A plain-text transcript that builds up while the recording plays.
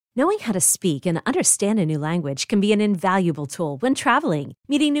Knowing how to speak and understand a new language can be an invaluable tool when traveling,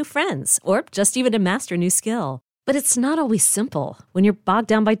 meeting new friends, or just even to master a new skill. But it's not always simple when you're bogged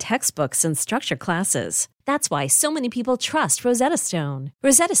down by textbooks and structured classes. That's why so many people trust Rosetta Stone.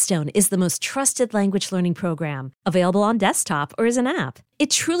 Rosetta Stone is the most trusted language learning program, available on desktop or as an app. It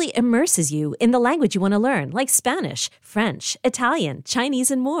truly immerses you in the language you want to learn, like Spanish, French, Italian,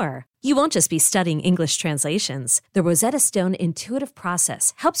 Chinese, and more. You won't just be studying English translations. The Rosetta Stone intuitive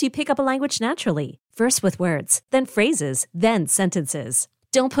process helps you pick up a language naturally, first with words, then phrases, then sentences.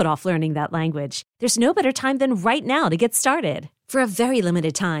 Don't put off learning that language. There's no better time than right now to get started. For a very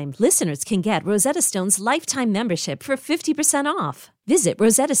limited time, listeners can get Rosetta Stone's lifetime membership for 50% off. Visit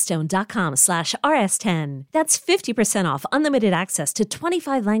rosettastone.com/rs10. That's 50% off unlimited access to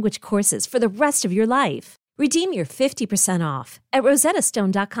 25 language courses for the rest of your life. Redeem your 50% off at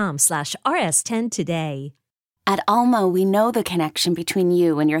rosettastone.com/rs10 today. At Alma, we know the connection between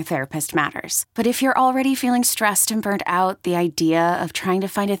you and your therapist matters. But if you're already feeling stressed and burnt out, the idea of trying to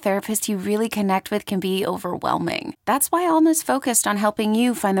find a therapist you really connect with can be overwhelming. That's why Alma's focused on helping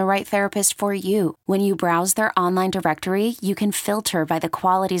you find the right therapist for you. When you browse their online directory, you can filter by the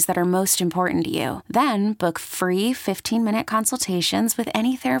qualities that are most important to you. Then book free 15-minute consultations with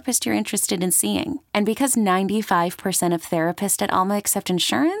any therapist you're interested in seeing. And because 95% of therapists at Alma accept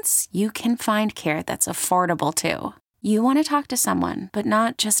insurance, you can find care that's affordable too. You want to talk to someone, but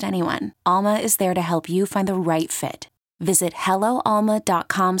not just anyone. Alma is there to help you find the right fit. Visit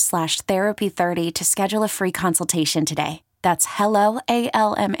helloalma.com/therapy30 to schedule a free consultation today. That's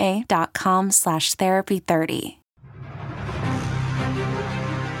helloalma.com/therapy30.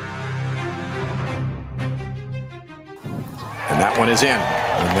 And that one is in.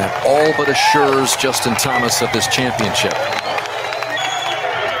 And that all but assures Justin Thomas of this championship.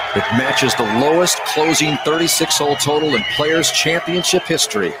 It matches the lowest closing 36-hole total in Players' Championship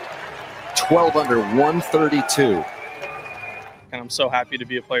history. 12 under 132. And I'm so happy to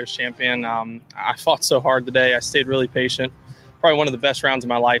be a Players' Champion. I fought so hard today. I stayed really patient. Probably one of the best rounds of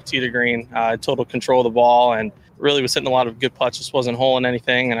my life, tee to green. Total control of the ball and really was hitting a lot of good putts. Just wasn't holing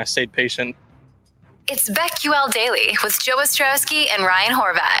anything, and I stayed patient. It's BetQL Daily with Joe Ostrowski and Ryan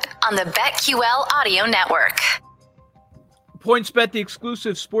Horvat on the BetQL Audio Network. PointsBet, the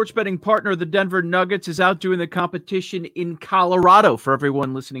exclusive sports betting partner of the Denver Nuggets, is out doing the competition in Colorado. For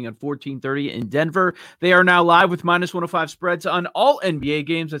everyone listening on 1430 in Denver, they are now live with -105 spreads on all NBA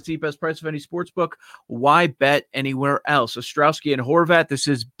games. That's the best price of any sportsbook. Why bet anywhere else? Ostrowski and Horvat, this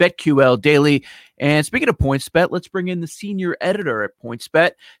is BetQL Daily. And speaking of PointsBet, let's bring in the senior editor at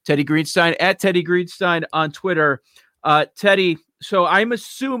PointsBet, Teddy Greenstein, at Teddy Greenstein on Twitter. Teddy, so I'm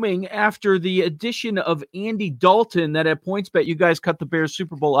assuming after the addition of Andy Dalton that at PointsBet you guys cut the Bears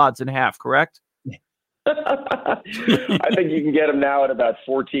Super Bowl odds in half, correct? I think you can get them now at about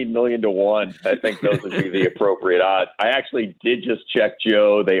 14 million to 1. I think those would be the appropriate odds. I actually did just check,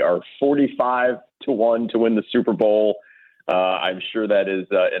 Joe. They are 45 to 1 to win the Super Bowl. I'm sure that is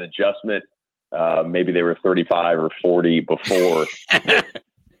an adjustment. Maybe they were 35 or 40 before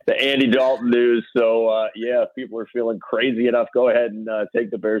the Andy Dalton news. So, yeah, if people are feeling crazy enough, go ahead and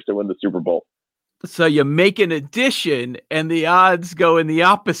take the Bears to win the Super Bowl. So you make an addition and the odds go in the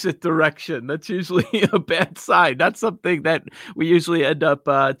opposite direction. That's usually a bad sign. That's something that we usually end up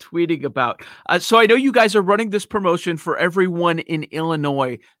tweeting about. So I know you guys are running this promotion for everyone in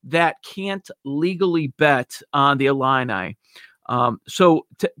Illinois that can't legally bet on the Illini. So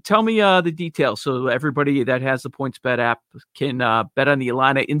tell me the details so everybody that has the PointsBet app can bet on the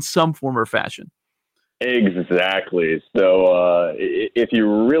Illini in some form or fashion. Exactly. So if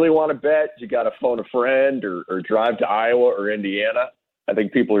you really want to bet, you got to phone a friend or drive to Iowa or Indiana. I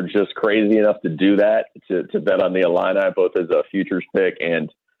think people are just crazy enough to do that, to bet on the Illini, both as a futures pick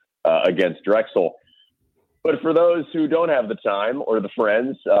and against Drexel. But for those who don't have the time or the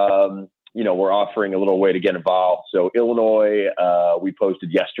friends, we're offering a little way to get involved. So Illinois, we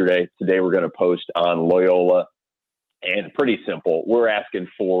posted yesterday. Today we're going to post on Loyola. And pretty simple. We're asking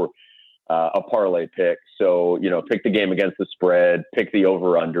for a parlay pick. So, pick the game against the spread, pick the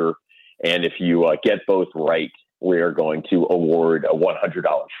over-under. And if you get both right, we are going to award a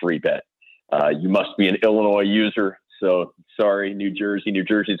 $100 free bet. You must be an Illinois user. So sorry, New Jersey. New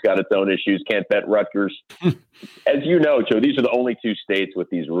Jersey's got its own issues. Can't bet Rutgers. As you know, Joe, these are the only two states with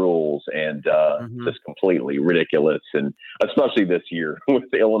these rules, and just completely ridiculous. And especially this year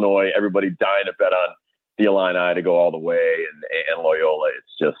with Illinois, everybody dying to bet on the Illini to go all the way, and Loyola. It's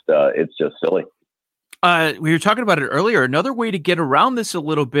just silly. We were talking about it earlier. Another way to get around this a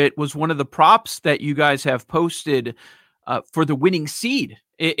little bit was one of the props that you guys have posted for the winning seed.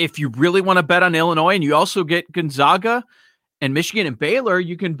 If you really want to bet on Illinois and you also get Gonzaga, And Michigan and Baylor,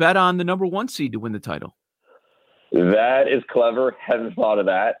 you can bet on the number 1 seed to win the title. That is clever. Hadn't thought of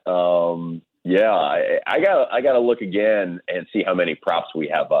that. I gotta look again and see how many props we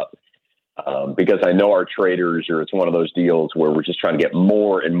have up. Because I know our traders, or it's one of those deals where we're just trying to get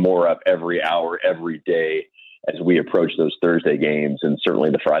more and more up every hour, every day as we approach those Thursday games and certainly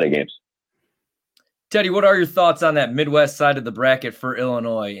the Friday games. Teddy, what are your thoughts on that Midwest side of the bracket for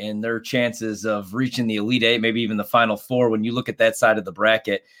Illinois and their chances of reaching the Elite Eight, maybe even the Final Four? When you look at that side of the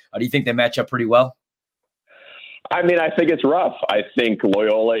bracket, do you think they match up pretty well? I mean, I think it's rough. I think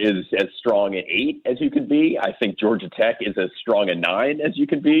Loyola is as strong at 8 as you could be. I think Georgia Tech is as strong at 9 as you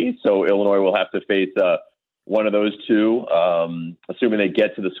could be. So Illinois will have to face one of those two, assuming they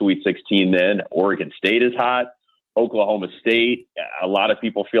get to the Sweet 16 then. Oregon State is hot. Oklahoma State, a lot of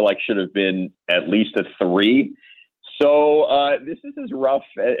people feel like should have been at least a 3. So this is as rough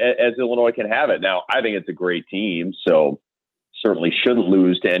as Illinois can have it. Now, I think it's a great team, so certainly shouldn't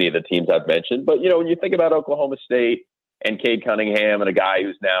lose to any of the teams I've mentioned. But, when you think about Oklahoma State and Cade Cunningham and a guy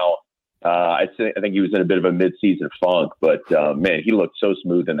who's now, I think he was in a bit of a midseason funk, but, man, he looked so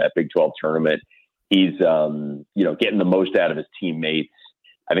smooth in that Big 12 tournament. He's, getting the most out of his teammates.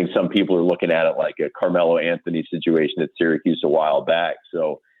 I think some people are looking at it like a Carmelo Anthony situation at Syracuse a while back.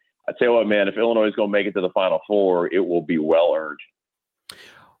 So I tell you what, man, if Illinois is going to make it to the Final Four, it will be well earned.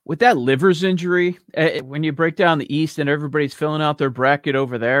 With that Livers injury, when you break down the East and everybody's filling out their bracket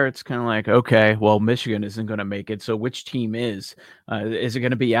over there, it's kind of like, okay, well, Michigan isn't going to make it. So which team is? Is it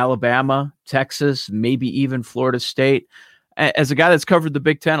going to be Alabama, Texas, maybe even Florida State? As a guy that's covered the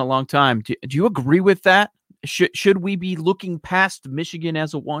Big Ten a long time, do you agree with that? Should we be looking past Michigan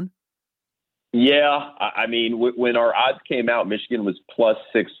as a 1? Yeah. I mean, when our odds came out, Michigan was plus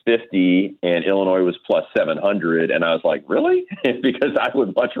 650 and Illinois was plus 700. And I was like, really? Because I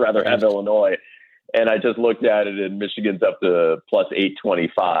would much rather have Illinois. And I just looked at it and Michigan's up to plus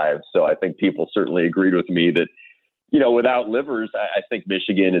 825. So I think people certainly agreed with me that, without Livers, I think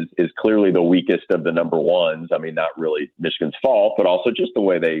Michigan is clearly the weakest of the number 1s. I mean, not really Michigan's fault, but also just the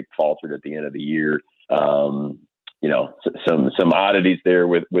way they faltered at the end of the year. Some oddities there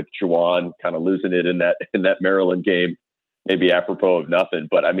with Juwan kind of losing it in that Maryland game, maybe apropos of nothing.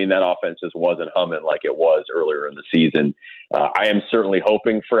 But I mean, that offense just wasn't humming like it was earlier in the season. I am certainly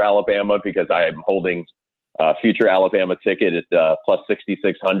hoping for Alabama because I am holding a future Alabama ticket at plus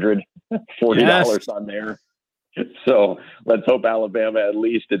 6,600, $40 on there. So let's hope Alabama at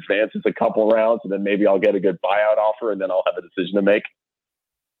least advances a couple rounds, and then maybe I'll get a good buyout offer, and then I'll have a decision to make.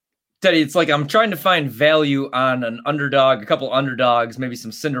 Teddy, it's like I'm trying to find value on an underdog, a couple underdogs, maybe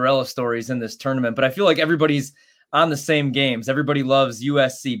some Cinderella stories in this tournament, but I feel like everybody's on the same games. Everybody loves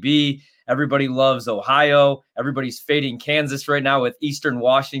USCB. Everybody loves Ohio. Everybody's fading Kansas right now with Eastern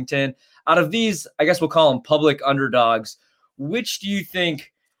Washington. Out of these, I guess we'll call them public underdogs. Which do you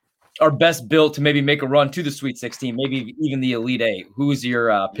think are best built to maybe make a run to the Sweet 16, maybe even the Elite Eight? Who's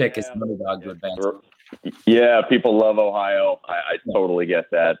your pick as an underdog to advance? Yeah, people love Ohio. I totally get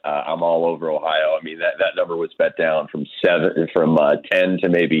that. I'm all over Ohio. I mean, that number was bet down from 10 to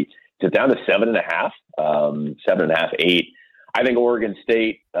maybe down to 7.5, 7.5, 8. I think Oregon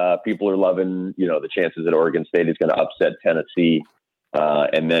State, people are loving, the chances that Oregon State is going to upset Tennessee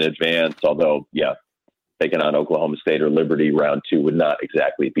and then advance. Although, yeah, taking on Oklahoma State or Liberty round 2 would not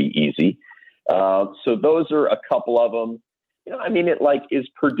exactly be easy. So those are a couple of them. Is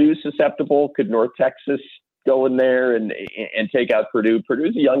Purdue susceptible? Could North Texas go in there and take out Purdue?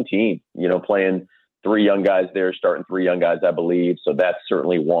 Purdue's a young team, playing 3 young guys there, starting 3 young guys, I believe. So that's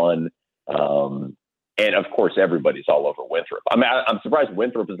certainly one. And of course, everybody's all over Winthrop. I mean, I'm surprised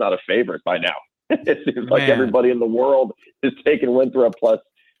Winthrop is not a favorite by now. It seems like everybody in the world is taking Winthrop plus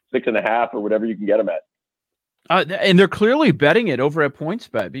 6.5 or whatever you can get them at. And they're clearly betting it over at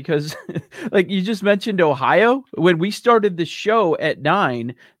PointsBet because, like you just mentioned, Ohio. When we started the show at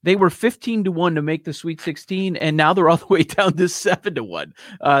 9, they were 15-1 to make the Sweet 16, and now they're all the way down to 7-1.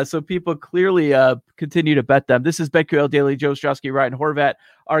 So people clearly continue to bet them. This is BetQL Daily. Joe Ostrowski, Ryan Horvat.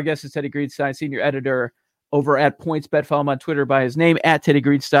 Our guest is Teddy Greenstein, senior editor over at PointsBet. Follow him on Twitter by his name at Teddy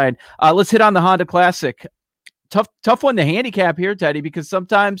Greenstein. Let's hit on the Honda Classic. Tough one to handicap here, Teddy, because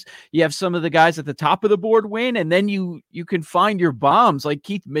sometimes you have some of the guys at the top of the board win, and then you can find your bombs like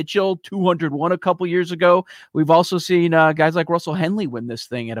Keith Mitchell, 201 a couple years ago. We've also seen guys like Russell Henley win this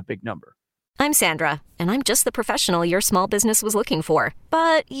thing at a big number. I'm Sandra, and I'm just the professional your small business was looking for.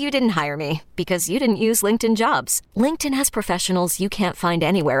 But you didn't hire me because you didn't use LinkedIn Jobs. LinkedIn has professionals you can't find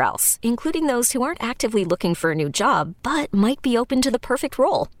anywhere else, including those who aren't actively looking for a new job, but might be open to the perfect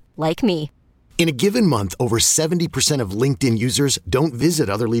role, like me. In a given month, over 70% of LinkedIn users don't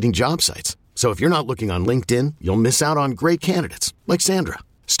visit other leading job sites. So if you're not looking on LinkedIn, you'll miss out on great candidates like Sandra.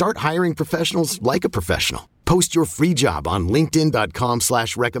 Start hiring professionals like a professional. Post your free job on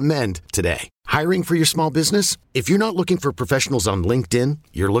linkedin.com/recommend today. Hiring for your small business? If you're not looking for professionals on LinkedIn,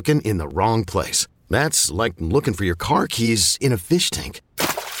 you're looking in the wrong place. That's like looking for your car keys in a fish tank.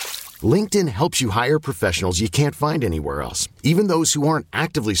 LinkedIn helps you hire professionals you can't find anywhere else, even those who aren't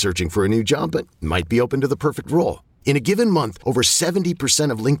actively searching for a new job but might be open to the perfect role. In a given month, over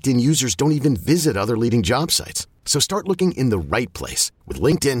 70% of LinkedIn users don't even visit other leading job sites. So start looking in the right place. With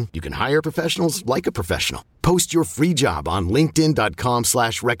LinkedIn, you can hire professionals like a professional. Post your free job on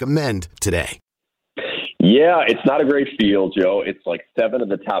linkedin.com/recommend today. Yeah, it's not a great field, Joe. It's like 7 of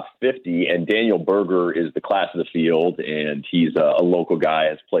the top 50, and Daniel Berger is the class of the field, and he's a local guy,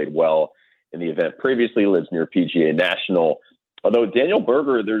 has played well in the event previously, lives near PGA National. Although Daniel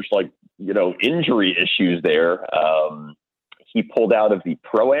Berger, there's injury issues there. He pulled out of the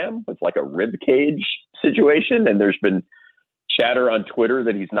Pro-Am with like a rib cage situation, and there's been chatter on Twitter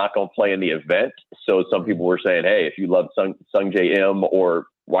that he's not going to play in the event. So some people were saying, hey, if you love Sungjae Im or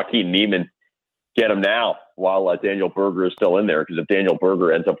Joaquin Niemann, get him now while Daniel Berger is still in there. Because if Daniel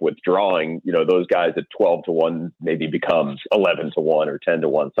Berger ends up withdrawing, those guys at 12-1 maybe becomes 11-1 or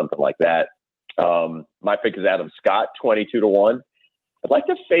 10-1, something like that. My pick is Adam Scott, 22-1. I'd like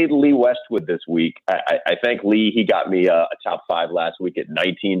to fade Lee Westwood this week. I think Lee, he got me a top 5 last week at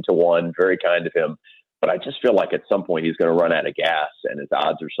 19-1. Very kind of him. But I just feel like at some point he's going to run out of gas, and his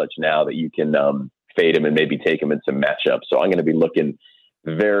odds are such now that you can fade him and maybe take him in some matchups. So I'm going to be looking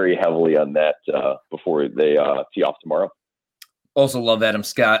very heavily on that before they tee off tomorrow. Also love Adam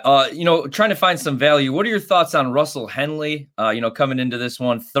Scott. Trying to find some value. What are your thoughts on Russell Henley? Coming into this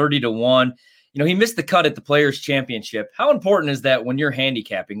one, 30-1. He missed the cut at the Players Championship. How important is that when you're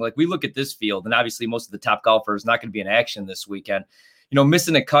handicapping? Like, we look at this field, and obviously most of the top golfers not going to be in action this weekend.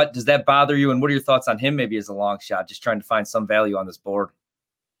 Missing a cut, does that bother you? And what are your thoughts on him maybe as a long shot, just trying to find some value on this board?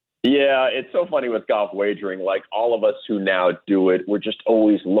 Yeah, it's so funny with golf wagering. Like, all of us who now do it, we're just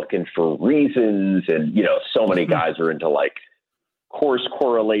always looking for reasons. And, so many guys are into like course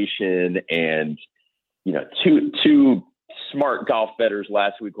correlation, and, two smart golf bettors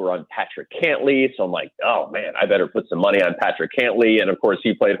last week were on Patrick Cantlay. So I'm like, oh man, I better put some money on Patrick Cantlay. And of course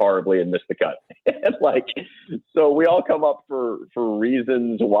he played horribly and missed the cut. And so we all come up for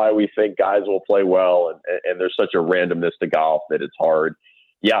reasons why we think guys will play well. And there's such a randomness to golf that it's hard.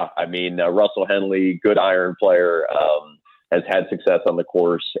 Yeah. I mean, Russell Henley, good iron player, has had success on the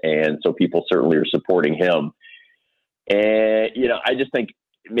course. And so people certainly are supporting him. And, I just think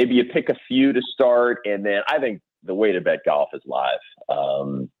maybe you pick a few to start. And then I think the way to bet golf is live.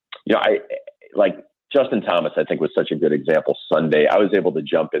 I like Justin Thomas, I think, was such a good example Sunday. I was able to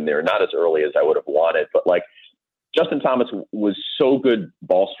jump in there, not as early as I would have wanted, but like Justin Thomas was so good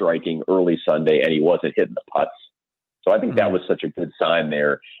ball striking early Sunday, and he wasn't hitting the putts. So I think that was such a good sign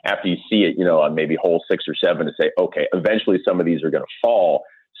there after you see it, on maybe hole 6 or 7 to say, okay, eventually some of these are going to fall.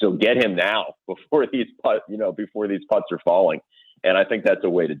 So get him now before these putts are falling. And I think that's a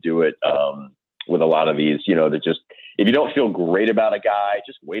way to do it. With a lot of these, that just, if you don't feel great about a guy,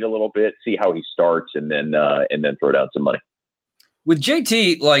 just wait a little bit, see how he starts, and then throw down some money. With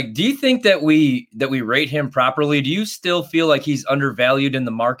JT, do you think that we rate him properly? Do you still feel like he's undervalued in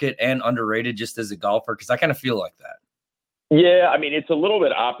the market and underrated just as a golfer? Because I kind of feel like that. Yeah, I mean, it's a little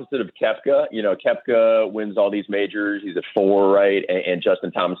bit opposite of Koepka. Koepka wins all these majors. He's at 4, right? And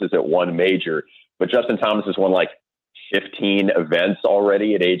Justin Thomas is at 1 major. But Justin Thomas has won 15 events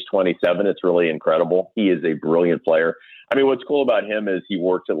already at age 27. It's really incredible. He is a brilliant player. I mean, what's cool about him is he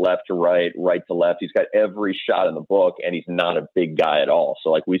works at left to right, right to left. He's got every shot in the book, and he's not a big guy at all.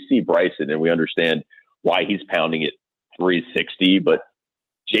 So we see Bryson, and we understand why he's pounding at 360, but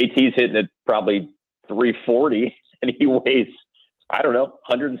JT's hitting it probably 340, and he weighs,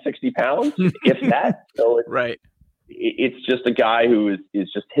 160 pounds, if that. So it's just a guy who is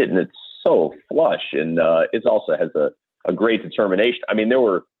just hitting it so flush, and it also has a great determination. I mean, there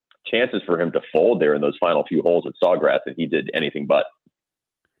were chances for him to fold there in those final few holes at Sawgrass, and he did anything but.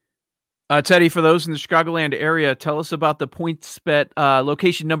 Teddy, for those in the Chicagoland area, tell us about the PointsBet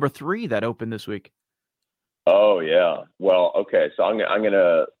location number 3 that opened this week. Oh, yeah. Well, okay. So I'm going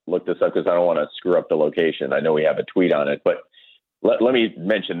to look this up because I don't want to screw up the location. I know we have a tweet on it, but let me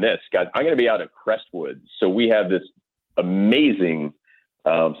mention this, guys. I'm going to be out at Crestwood. So we have this amazing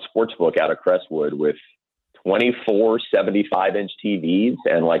sports book out of Crestwood with 24 75-inch TVs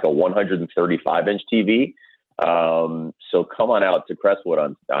and a 135-inch TV. So come on out to Crestwood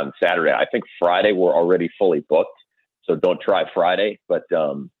on Saturday. I think Friday we're already fully booked, so don't try Friday. But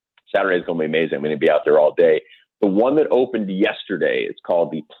Saturday is going to be amazing. I'm going to be out there all day. The one that opened yesterday is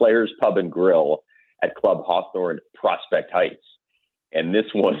called the Players Pub and Grill at Club Hawthorne, Prospect Heights. And this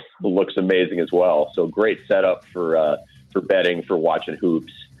one looks amazing as well. So great setup for betting, for watching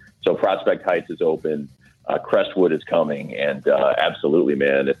hoops. So Prospect Heights is open. Crestwood is coming. And absolutely,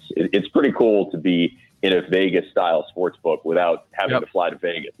 man, it's pretty cool to be in a Vegas-style sports book without having to fly to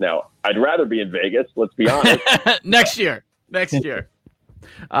Vegas. Now, I'd rather be in Vegas, let's be honest. Next year.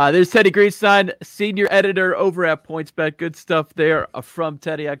 There's Teddy Greenstein, senior editor over at PointsBet. Good stuff there from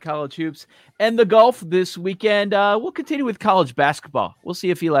Teddy on college hoops. And the golf this weekend. We'll continue with college basketball. We'll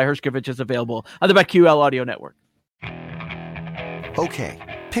see if Eli Hershkovich is available on the BetQL Audio Network. Okay,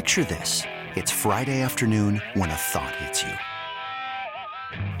 picture this. It's Friday afternoon when a thought hits you.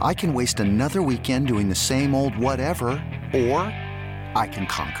 I can waste another weekend doing the same old whatever, or I can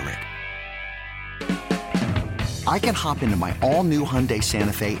conquer it. I can hop into my all-new Hyundai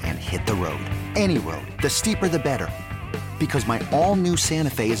Santa Fe and hit the road. Any road. The steeper, the better. Because my all-new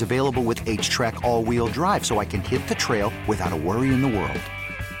Santa Fe is available with H-Track all-wheel drive, so I can hit the trail without a worry in the world.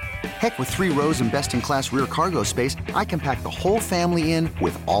 Heck, with 3 rows and best-in-class rear cargo space, I can pack the whole family in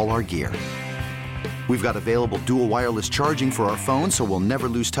with all our gear. We've got available dual wireless charging for our phones, so we'll never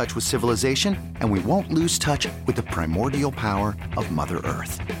lose touch with civilization, and we won't lose touch with the primordial power of Mother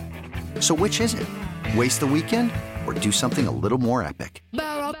Earth. So which is it? Waste the weekend or do something a little more epic?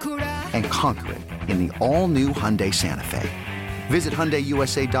 And conquer it in the all-new Hyundai Santa Fe. Visit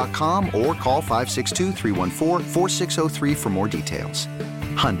HyundaiUSA.com or call 562-314-4603 for more details.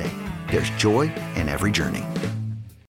 Hyundai, there's joy in every journey.